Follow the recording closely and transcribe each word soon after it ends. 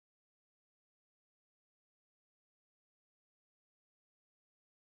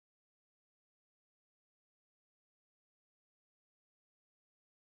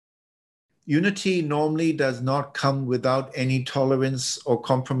Unity normally does not come without any tolerance or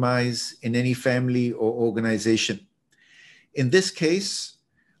compromise in any family or organization. In this case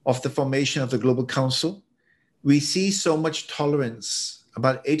of the formation of the Global Council, we see so much tolerance.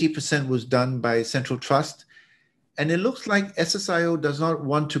 About 80% was done by Central Trust. And it looks like SSIO does not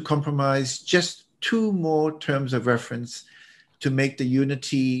want to compromise just two more terms of reference to make the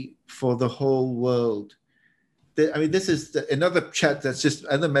unity for the whole world. I mean, this is another chat that's just,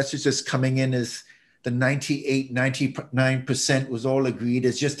 other message that's coming in is the 98, 99% was all agreed.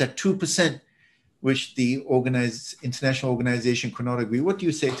 It's just that 2% which the international organization could not agree. What do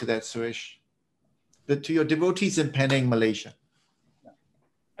you say to that, Suresh? To your devotees in Penang, Malaysia.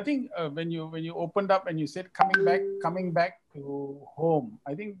 I think when you opened up and you said coming back to home,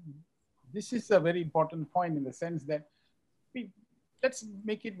 I think this is a very important point in the sense that let's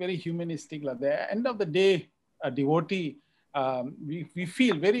make it very humanistic. At the end of the day, a devotee, we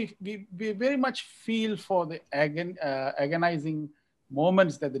feel we very much feel for the agonizing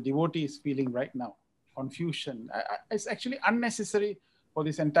moments that the devotee is feeling right now. Confusion. It's actually unnecessary for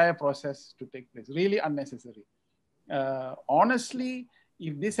this entire process to take place. Really unnecessary. Honestly,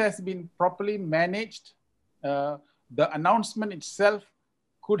 if this has been properly managed, the announcement itself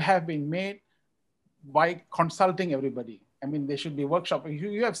could have been made by consulting everybody. I mean, there should be workshops.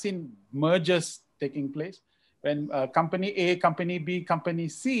 You have seen mergers taking place. When company A, company B, company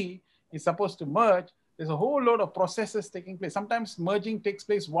C is supposed to merge, there's a whole load of processes taking place. Sometimes merging takes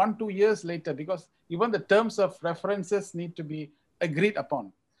place 1-2 years later because even the terms of references need to be agreed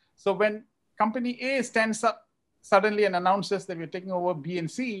upon. So when company A stands up suddenly and announces that we're taking over B and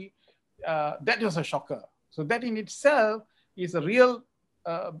C, that was a shocker. So that in itself is a real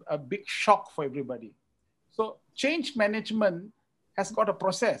a big shock for everybody. So change management has got a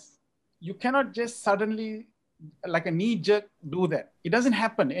process. You cannot just suddenly, like a knee jerk, do that. It doesn't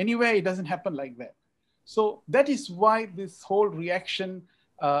happen anywhere. It doesn't happen like that. So that is why this whole reaction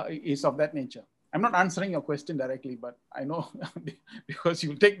is of that nature. I'm not answering your question directly, but I know because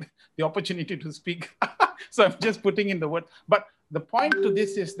you take the opportunity to speak. So I'm just putting in the word. But the point to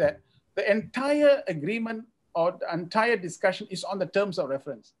this is that the entire agreement or the entire discussion is on the terms of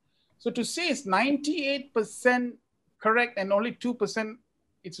reference. So to say it's 98% correct and only 2%,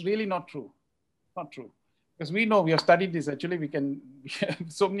 it's really not true. Not true. Because we know, we have studied this, actually, we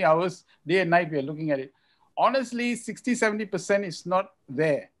so many hours, day and night, we are looking at it. Honestly, 60-70% is not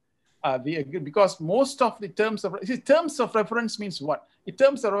there. Because most of the terms of reference means what? In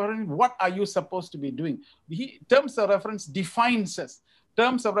terms of reference, what are you supposed to be doing? Terms of reference defines us.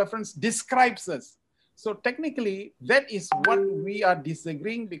 Terms of reference describes us. So technically, that is what we are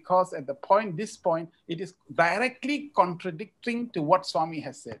disagreeing, because at this point, it is directly contradicting to what Swami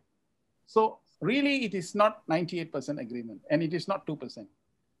has said. So really, it is not 98% agreement, and it is not 2%.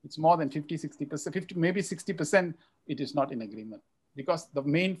 It's more than 50-60%, maybe 60%, it is not in agreement. Because the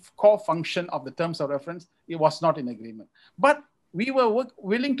main core function of the terms of reference, it was not in agreement. But we were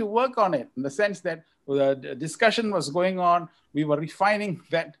willing to work on it in the sense that the discussion was going on. We were refining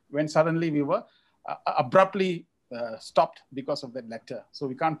that when suddenly we were abruptly stopped because of that letter. So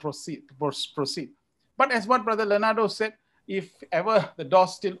we can't proceed. But as what Brother Leonardo said, if ever the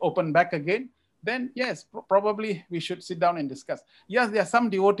doors still open back again, then yes, probably we should sit down and discuss. Yes, there are some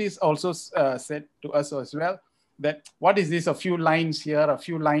devotees also said to us as well, that what is this, a few lines here, a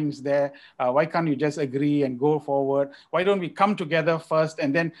few lines there, why can't you just agree and go forward? Why don't we come together first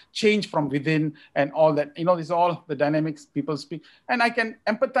and then change from within and all that? You know, this is all the dynamics people speak. And I can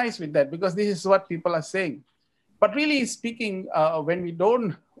empathize with that because this is what people are saying. But really speaking, when we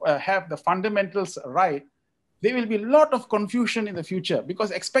don't have the fundamentals right, there will be a lot of confusion in the future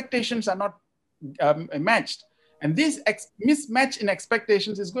because expectations are not matched. And this mismatch in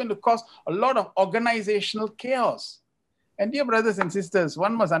expectations is going to cause a lot of organizational chaos. And dear brothers and sisters,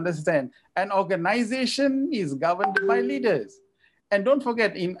 one must understand, an organization is governed by leaders. And don't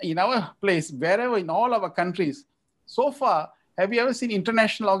forget, in our place, wherever in all our countries, so far, have you ever seen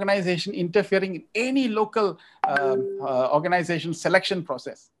international organization interfering in any local organization selection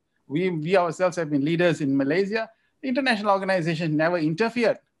process? We ourselves have been leaders in Malaysia. The international organization never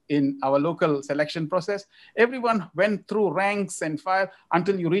interfered in our local selection process. Everyone went through ranks and file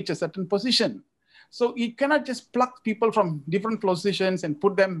until you reach a certain position. So you cannot just pluck people from different positions and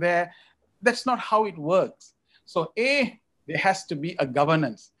put them there. That's not how it works. So A, there has to be a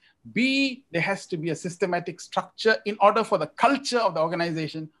governance. B, there has to be a systematic structure in order for the culture of the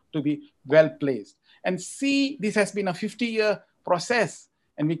organization to be well placed. And C, this has been a 50-year process,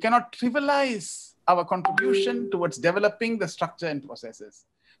 and we cannot trivialize our contribution towards developing the structure and processes.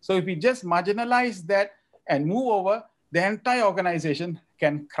 So if we just marginalize that and move over, the entire organization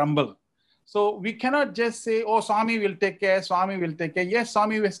can crumble. So we cannot just say, oh, Swami will take care, Swami will take care. Yes,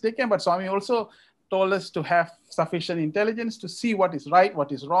 Swami will take care, but Swami also told us to have sufficient intelligence to see what is right,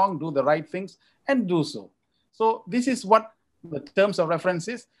 what is wrong, do the right things, and do so. So this is what the terms of reference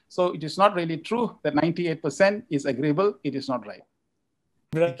is. So it is not really true that 98% is agreeable. It is not right.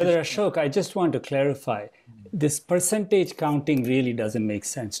 Brother Ashok, I just want to clarify. This percentage counting really doesn't make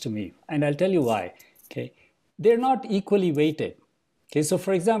sense to me. And I'll tell you why. Okay, they're not equally weighted. Okay, so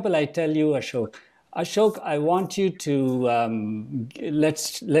for example, I tell you, Ashok, I want you to,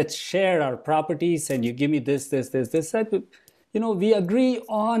 let's share our properties and you give me this. We agree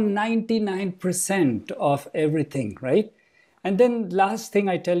on 99% of everything, right? And then last thing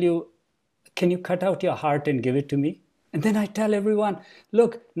I tell you, can you cut out your heart and give it to me? And then I tell everyone,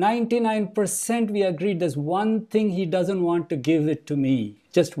 look, 99% we agreed. There's one thing he doesn't want to give it to me.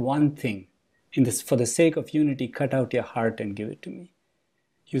 Just one thing. For the sake of unity, cut out your heart and give it to me.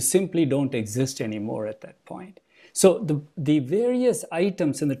 You simply don't exist anymore at that point. So the various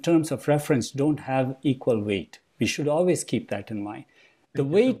items in the terms of reference don't have equal weight. We should always keep that in mind. The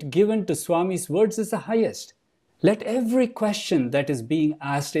weight given to Swami's words is the highest. Let every question that is being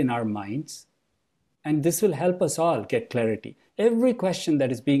asked in our minds, and this will help us all get clarity, every question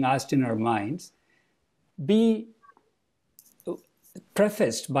that is being asked in our minds be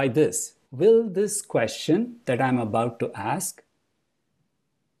prefaced by this. Will this question that I'm about to ask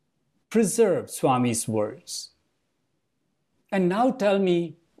preserve Swami's words? And now tell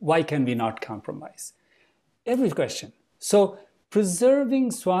me, why can we not compromise? Every question. So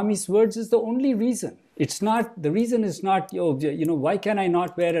preserving Swami's words is the only reason. It's not, the reason is not, why can I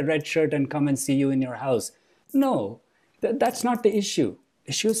not wear a red shirt and come and see you in your house? No, that's not the issue. The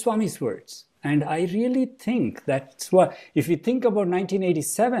issue is Swami's words. And I really think that's what, if you think about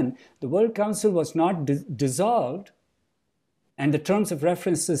 1987, the World Council was not dissolved and the terms of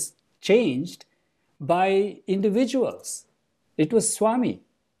references changed by individuals. It was Swami.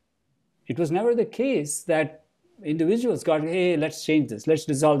 It was never the case that individuals got, hey, let's change this, let's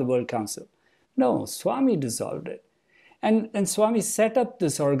dissolve the World Council. No, Swami dissolved it. And Swami set up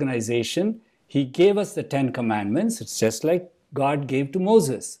this organization. He gave us the 10 commandments. It's just like God gave to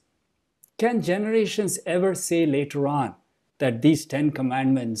Moses. Can generations ever say later on that these 10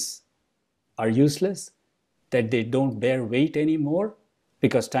 commandments are useless? That they don't bear weight anymore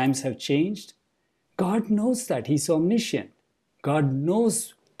because times have changed? God knows that. He's omniscient. God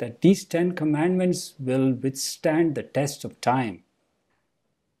knows that these 10 commandments will withstand the test of time.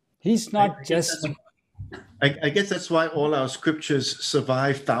 He's not just... I guess that's why all our scriptures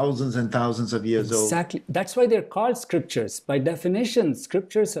survive thousands and thousands of years old. Exactly. That's why they're called scriptures. By definition,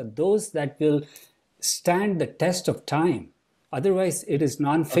 scriptures are those that will stand the test of time. Otherwise, it is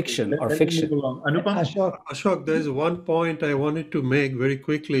non-fiction or fiction. Ashok, there is one point I wanted to make very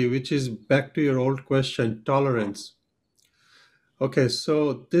quickly, which is back to your old question, tolerance. Okay,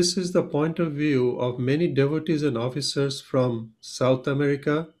 so this is the point of view of many devotees and officers from South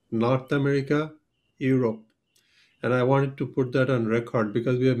America, North America, Europe. And I wanted to put that on record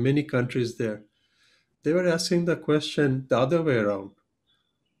because we have many countries there. They were asking the question the other way around.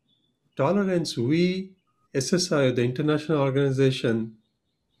 Tolerance, we, SSIO, the international organization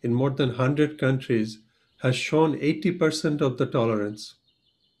in more than 100 countries, has shown 80% of the tolerance.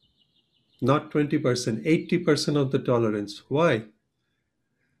 Not 20%, 80% of the tolerance. Why?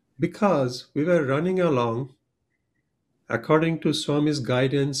 Because we were running along according to Swami's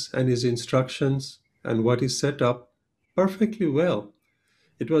guidance and his instructions and what he set up perfectly well.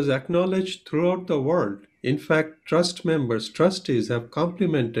 It was acknowledged throughout the world. In fact, trust members, trustees have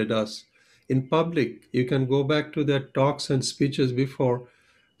complimented us in public. You can go back to their talks and speeches before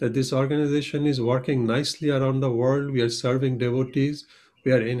that this organization is working nicely around the world. We are serving devotees.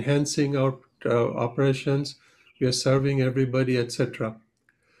 We are enhancing our operations. We are serving everybody, etc.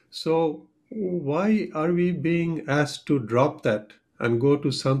 So why are we being asked to drop that and go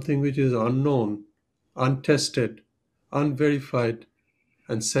to something which is unknown, untested, unverified,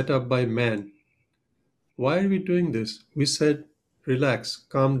 and set up by man? Why are we doing this? We said, relax,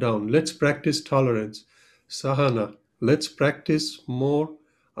 calm down, let's practice tolerance, sahana, let's practice more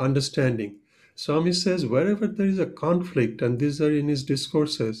understanding. Swami says, wherever there is a conflict, and these are in his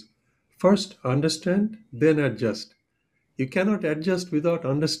discourses, first understand, then adjust. You cannot adjust without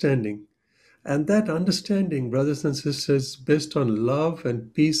understanding. And that understanding, brothers and sisters, is based on love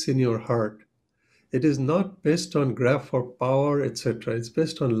and peace in your heart. It is not based on grab for power, etc. It's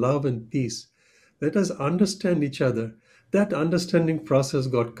based on love and peace. Let us understand each other. That understanding process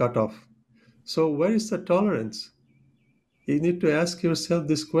got cut off. So where is the tolerance? You need to ask yourself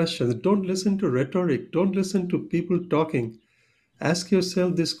this question. Don't listen to rhetoric. Don't listen to people talking. Ask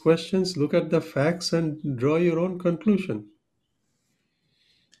yourself these questions, look at the facts, and draw your own conclusion.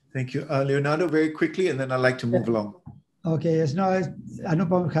 Thank you. Leonardo, very quickly, and then I'd like to move along. Okay, yes, no,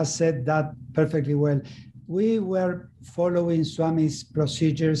 Anupam has said that perfectly well. We were following Swami's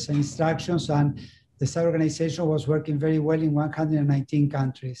procedures and instructions, and the SSSIO organization was working very well in 119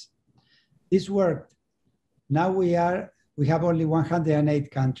 countries. This worked. Now we have only 108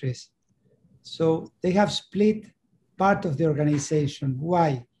 countries. So they have split part of the organization.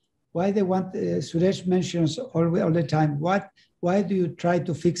 Why? Why they want, Suresh mentions all the time, why do you try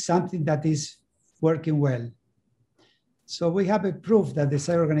to fix something that is working well? So we have a proof that the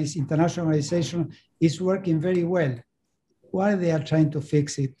SSSIO international organization is working very well. Why they are trying to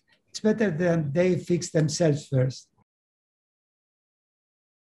fix it? It's better than they fix themselves first.